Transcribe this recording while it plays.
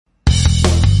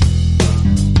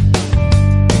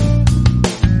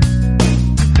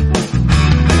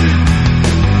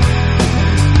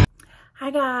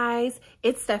guys,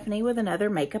 it's Stephanie with another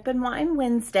Makeup and Wine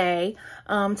Wednesday.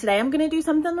 Today I'm going to do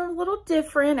something a little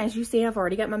different. As you see, I've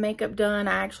already got my makeup done.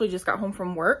 I actually just got home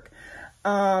from work.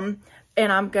 And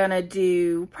I'm going to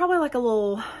do probably like a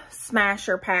little smash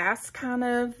or pass kind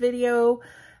of video,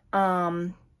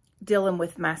 dealing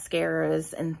with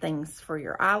mascaras and things for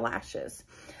your eyelashes.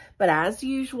 But as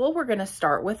usual, we're going to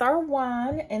start with our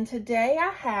wine. And today I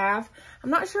have,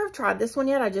 I'm not sure I've tried this one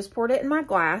yet. I just poured it in my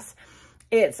glass.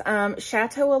 It's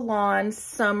Chateau Elan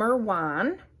Summer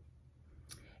Wine.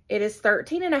 It is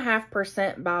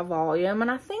 13.5% by volume. And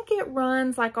I think it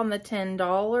runs like on the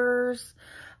 $10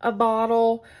 a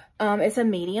bottle. It's a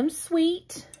medium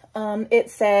sweet.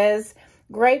 It says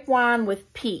grape wine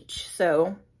with peach.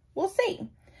 So we'll see.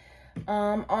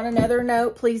 On another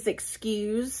note, please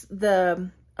excuse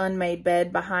the unmade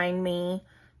bed behind me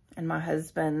and my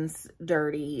husband's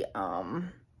dirty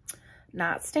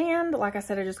nightstand. Like I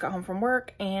said, I just got home from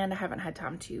work and I haven't had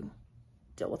time to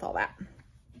deal with all that.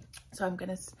 So I'm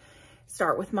going to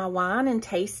start with my wine and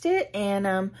taste it.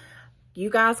 And you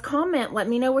guys comment. Let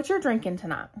me know what you're drinking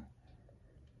tonight.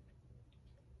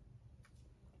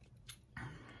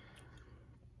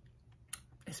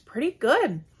 It's pretty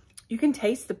good. You can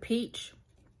taste the peach.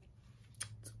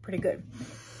 It's pretty good.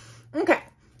 Okay.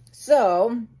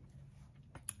 So,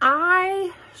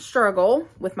 I struggle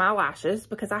with my lashes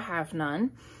because I have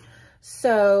none.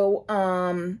 So,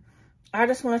 I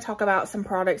just want to talk about some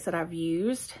products that I've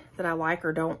used that I like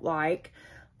or don't like.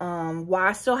 Why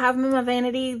I still have them in my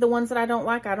vanity, the ones that I don't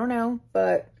like, I don't know,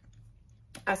 but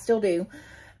I still do.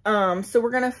 So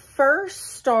we're going to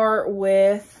first start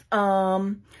with,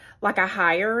 like a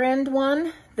higher end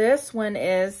one. This one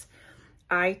is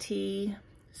IT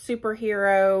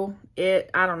Superhero,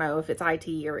 I don't know if it's IT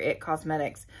or IT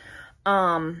Cosmetics.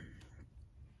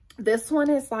 This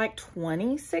one is like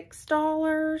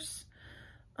 $26.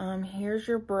 Here's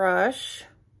your brush.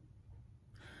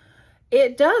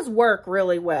 It does work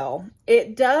really well.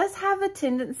 It does have a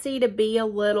tendency to be a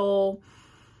little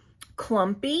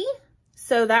clumpy,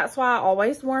 so that's why I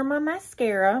always wear my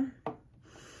mascara.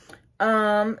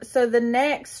 So the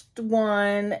next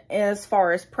one, as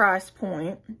far as price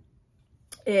point,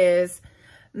 is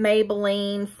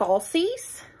Maybelline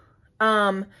Falsies.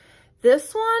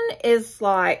 This one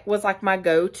was like my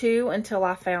go-to until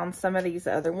I found some of these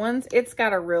other ones. It's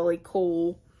got a really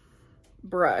cool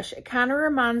brush. It kind of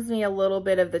reminds me a little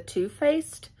bit of the Too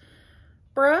Faced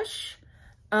brush.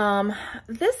 This one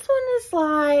is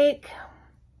like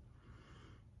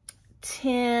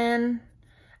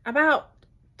about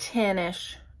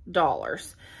 $10-ish.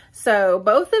 So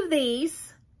both of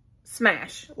these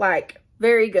smash, like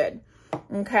very good.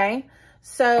 Okay.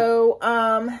 So,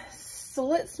 so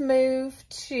let's move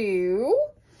to,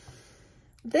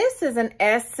 this is an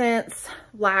Essence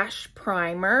Lash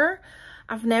Primer.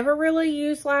 I've never really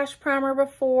used Lash Primer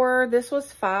before. This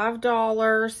was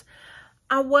 $5.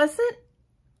 I wasn't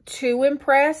too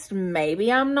impressed.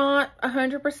 Maybe I'm not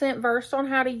 100% versed on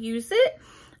how to use it.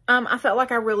 I felt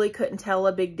like I really couldn't tell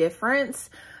a big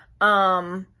difference.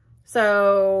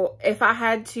 So if I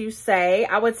had to say,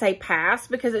 I would say pass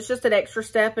because it's just an extra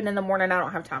step and in the morning I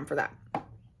don't have time for that.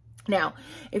 Now,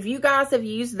 if you guys have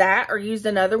used that or used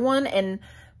another one and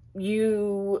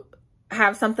you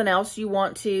have something else you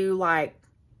want to like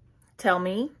tell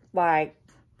me, like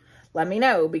let me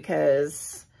know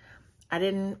because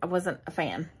I wasn't a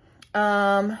fan.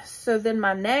 So then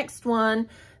my next one,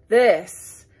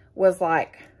 this was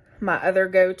like my other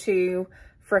go-to,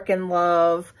 freaking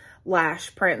love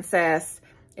Lash Princess.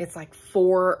 It's like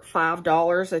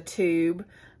 $5 a tube.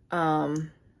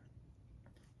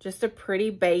 Just a pretty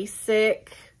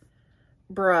basic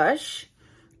brush.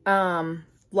 Love,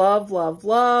 love,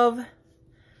 love.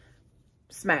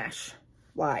 Smash.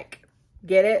 Like,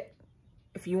 get it?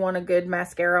 If you want a good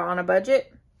mascara on a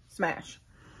budget, smash.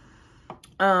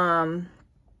 Another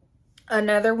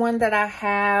one that I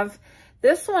have,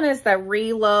 this one is the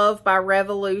Relove by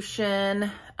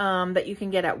Revolution that you can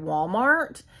get at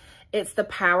Walmart. It's the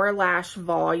Power Lash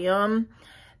Volume.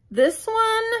 This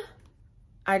one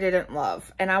I didn't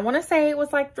love. And I want to say it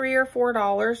was like $3 or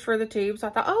 $4 for the tube. So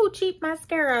I thought, oh, cheap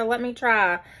mascara. Let me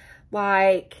try.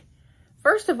 Like,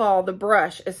 first of all, the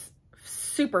brush is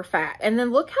super fat. And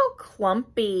then look how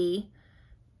clumpy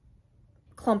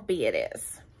it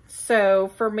is.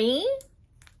 So for me,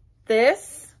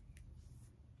 this,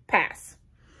 pass.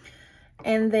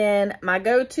 And then my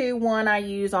go-to one I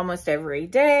use almost every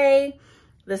day.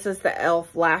 This is the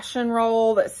e.l.f. Lash and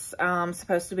Roll that's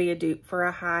supposed to be a dupe for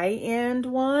a high-end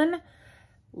one.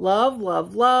 Love,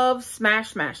 love, love.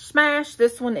 Smash, smash, smash.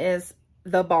 This one is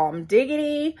the bomb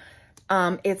diggity.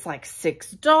 It's like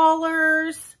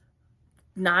 $6.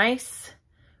 nice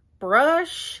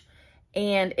brush,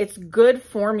 and it's good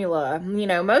formula. You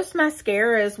know, most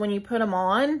mascaras, when you put them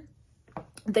on,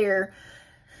 they're,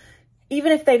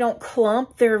 even if they don't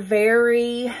clump, they're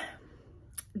very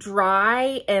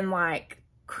dry and like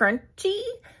crunchy.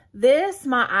 This,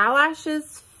 my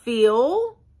eyelashes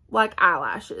feel like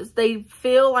eyelashes. They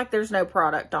feel like there's no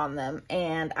product on them,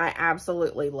 and I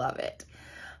absolutely love it.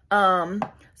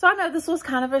 So I know this was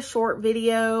kind of a short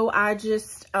video. I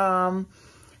just kind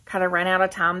of ran out of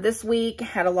time this week.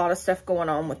 Had a lot of stuff going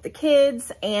on with the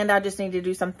kids, and I just need to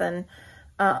do something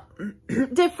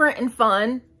different and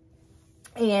fun.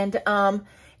 And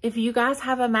if you guys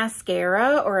have a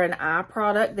mascara or an eye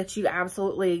product that you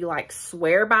absolutely like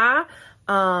swear by,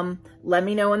 let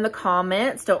me know in the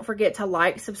comments. Don't forget to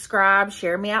like, subscribe,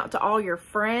 share me out to all your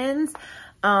friends.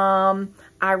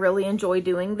 I really enjoy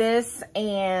doing this,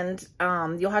 and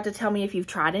you'll have to tell me if you've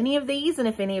tried any of these and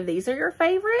if any of these are your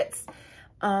favorites.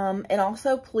 And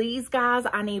also, please guys,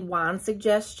 I need wine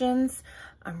suggestions.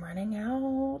 I'm running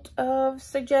out of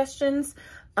suggestions.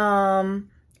 I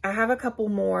have a couple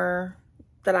more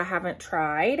that I haven't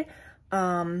tried,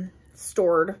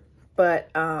 stored, but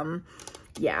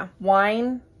yeah,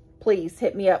 wine, please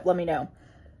hit me up, let me know.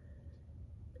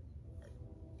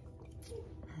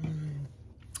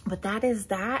 But that is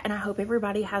that, and I hope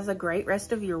everybody has a great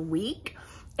rest of your week,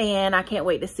 and I can't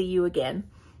wait to see you again.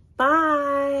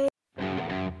 Bye.